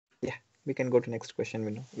we can go to next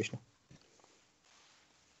question, Vishnu.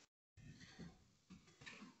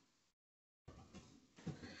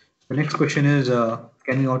 The next question is,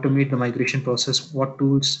 can we automate the migration process? What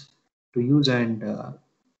tools to use and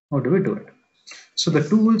how do we do it? So the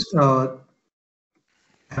tools, I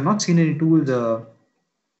have not seen any tools uh,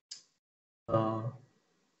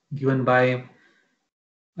 given by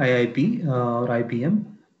IIP or IBM.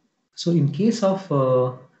 So in case of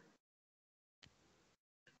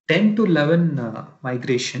 10 to 11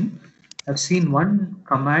 migration, I've seen one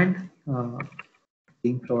command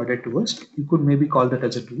being provided to us. You could maybe call that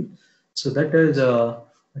as a tool. So that is a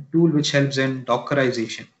tool which helps in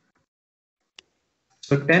dockerization.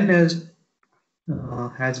 So 10 is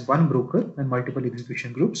has one broker and multiple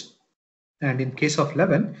execution groups. And in case of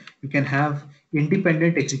 11, you can have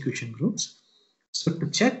independent execution groups. So to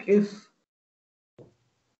check if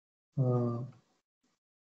uh,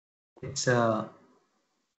 it's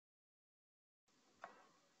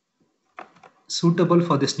suitable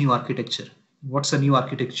for this new architecture. What's a new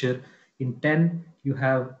architecture? In 10, you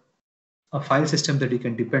have a file system that you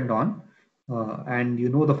can depend on, and you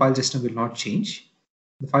know the file system will not change.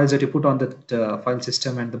 The files that you put on that file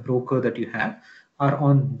system and the broker that you have are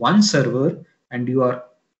on one server and you are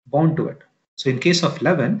bound to it. So in case of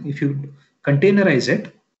 11, if you containerize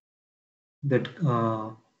it, that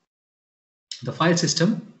the file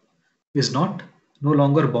system is not no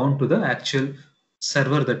longer bound to the actual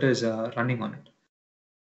server that is running on it,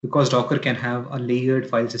 because Docker can have a layered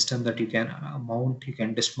file system that you can mount, you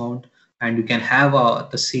can dismount, and you can have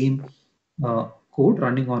the same code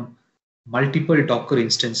running on multiple Docker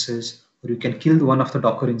instances, or you can kill one of the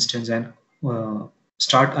Docker instance and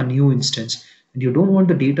start a new instance. And you don't want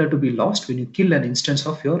the data to be lost when you kill an instance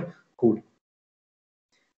of your code.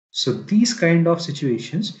 So these kind of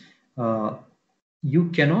situations, you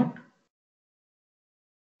cannot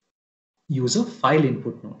use a file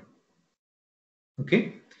input node.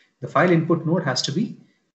 Okay, the file input node has to be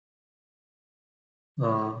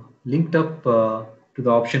linked up to the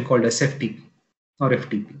option called SFTP or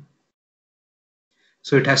FTP.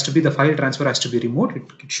 So it has to be, the file transfer has to be remote.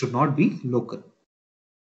 It should not be local.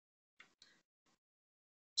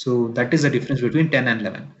 So that is the difference between 10 and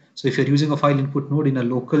 11. So if you're using a file input node in a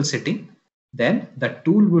local setting, then that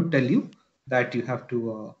tool would tell you that you have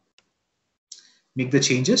to make the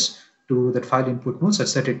changes to that file input node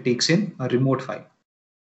such that it takes in a remote file.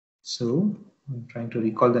 So I'm trying to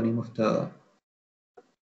recall the name of the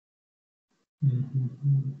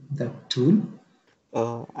that tool.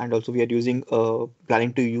 And also we are using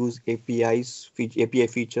planning to use API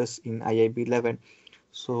features in IIB 11.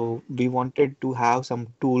 So we wanted to have some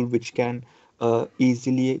tool which can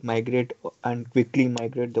easily migrate and quickly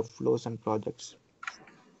migrate the flows and projects.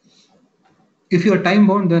 If you're time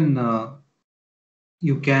bound, then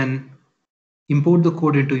you can import the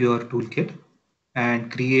code into your toolkit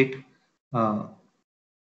and create. Uh,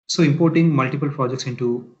 so importing multiple projects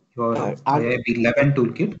into your Are IIB 11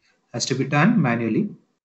 toolkit has to be done manually,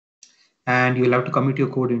 and you'll have to commit your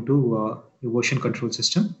code into your version control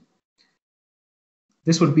system.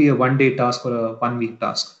 This would be a 1 day task or a 1 week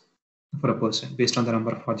task for a person based on the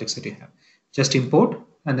number of projects that you have. Just import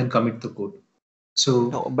and then commit the code. So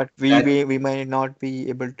No, but that, we might not be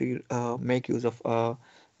able to make use of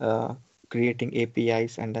uh, creating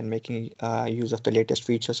APIs and then making use of the latest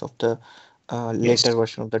features of the yes, later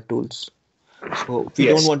version of the tools. So we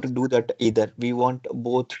don't yes. want to do that either. We want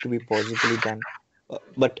both to be possibly done,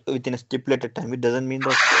 but within a stipulated time. It doesn't mean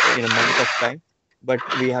that in a month of time, but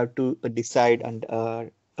we have to decide and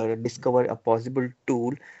discover a possible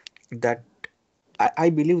tool that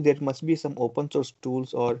I believe there must be some open source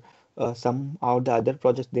tools or somehow the other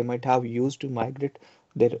projects they might have used to migrate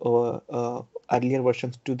their earlier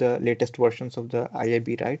versions to the latest versions of the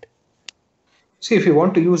IIB, right? See, if you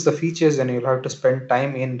want to use the features, then you'll have to spend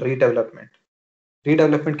time in redevelopment.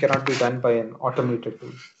 Redevelopment cannot be done by an automated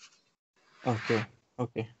tool. Okay,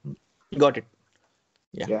 okay, got it.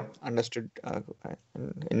 Yeah, Yeah. understood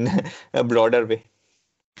in a broader way.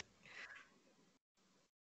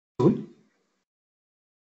 Tool,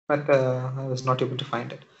 but I was not able to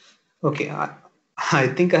find it. Okay, I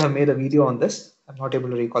think I have made a video on this. I'm not able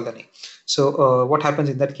to recall the name. So what happens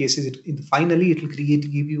in that case is finally it will give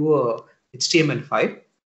you a HTML file,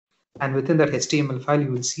 and within that HTML file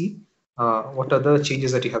you will see what are the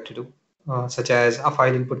changes that you have to do, such as a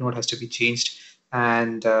file input node has to be changed,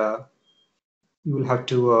 and you will have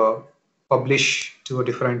to publish to a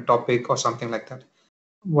different topic or something like that.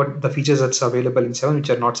 What the features that's available in 7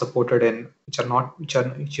 which are not supported in,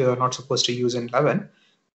 which you are not supposed to use in 11,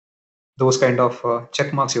 those kind of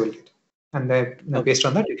check marks you will get, and then Okay, based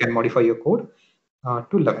on that you can modify your code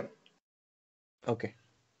to 11. Okay.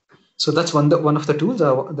 So that's one of the tools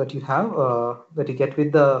that you have that you get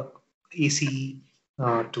with the AC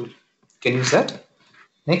tool. You can use that.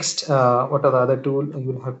 Next, what are the other tool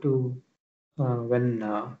you'll have to when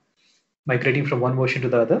migrating from one version to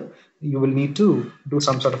the other, you will need to do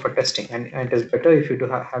some sort of a testing, and it is better if you do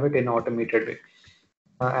have it in an automated way.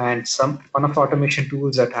 And some one of the automation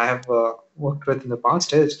tools that I have worked with in the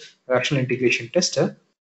past is rational integration tester.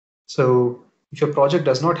 So if your project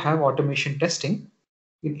does not have automation testing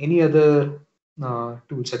in any other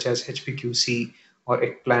tool such as HPQC or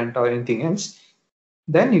Eggplant or anything else,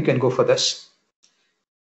 then you can go for this.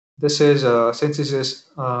 This is since this is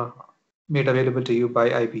made available to you by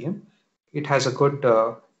IBM, it has a good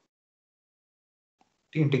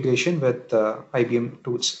integration with IBM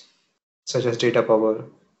tools such as Data Power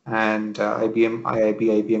and IBM IIB,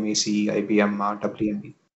 IBM ACE, IBM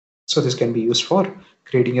WMB. So this can be used for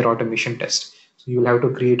creating your automation test. So you'll have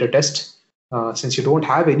to create a test. Since you don't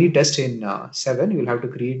have any test in 7, you'll have to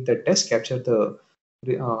create the test, capture the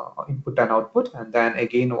input and output, and then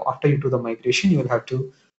again after you do the migration, you'll have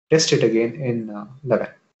to test it again in 11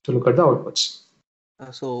 to look at the outputs.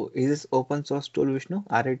 So is this open source tool, Vishnu?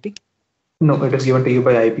 RIT? No, it is given to you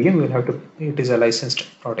by IBM. You'll have to. It is a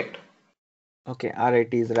licensed product. Okay,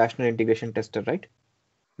 RIT is Rational Integration Tester, right?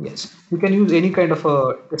 Yes, you can use any kind of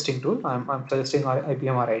a testing tool. I'm suggesting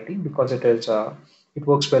IBM RIT because it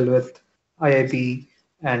works well with IIP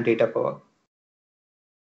and data power.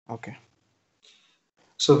 Okay.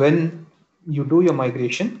 So when you do your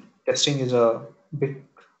migration, testing is a big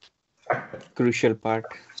factor. Crucial part.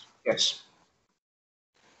 Yes.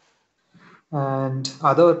 And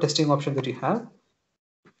other testing option that you have,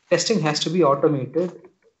 testing has to be automated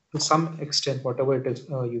to some extent, whatever it is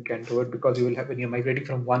you can do it, because you will have when you're migrating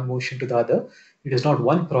from one version to the other, it is not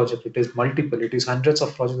one project, it is multiple, it is hundreds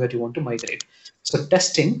of projects that you want to migrate. So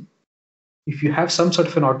testing, if you have some sort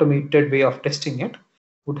of an automated way of testing it,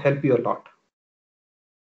 would help you a lot.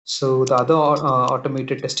 So the other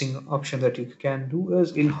automated testing option that you can do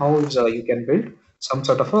is in-house. You can build some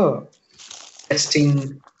sort of a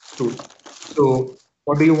testing tool. So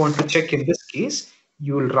what do you want to check in this case?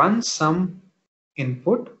 You will run some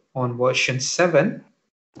input on version 7,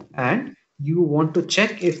 and you want to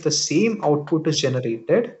check if the same output is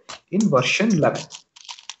generated in version 11.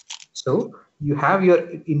 So you have your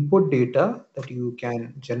input data that you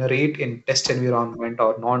can generate in test environment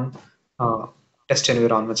or non test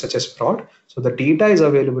environment such as prod. So the data is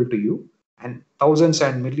available to you, and thousands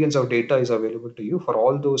and millions of data is available to you for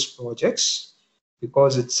all those projects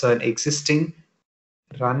because it's an existing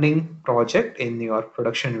running project in your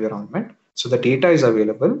production environment. So the data is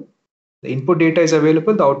available, the input data is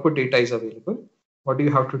available, the output data is available. What do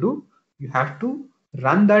you have to do? You have to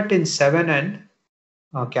run that in 7 and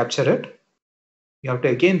capture it. You have to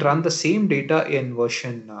again run the same data in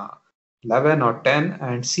version 11 or 10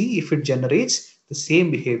 and see if it generates the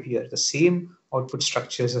same behavior, the same output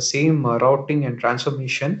structures, the same routing and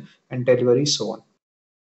transformation and delivery, so on.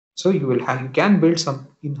 So you can build some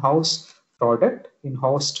in-house product,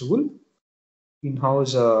 in-house tool,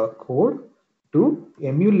 in-house code to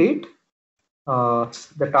emulate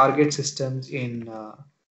the target systems in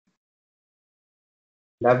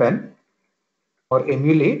 11 or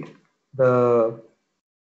emulate the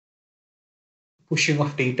pushing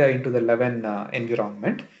of data into the 11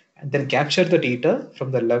 environment and then capture the data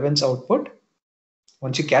from the 11's output.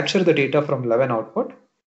 Once you capture the data from 11 output,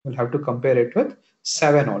 you'll have to compare it with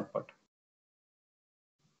 7 output.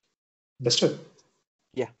 Understood?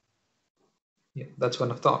 Yeah. Yeah, that's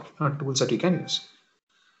one of the tools that you can use.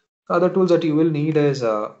 The other tools that you will need is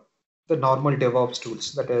the normal DevOps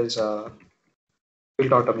tools, that is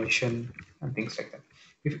build automation and things like that.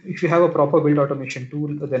 If you have a proper build automation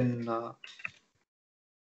tool, then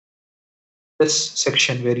this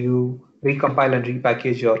section where you recompile and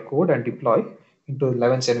repackage your code and deploy into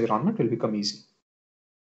 11's environment will become easy.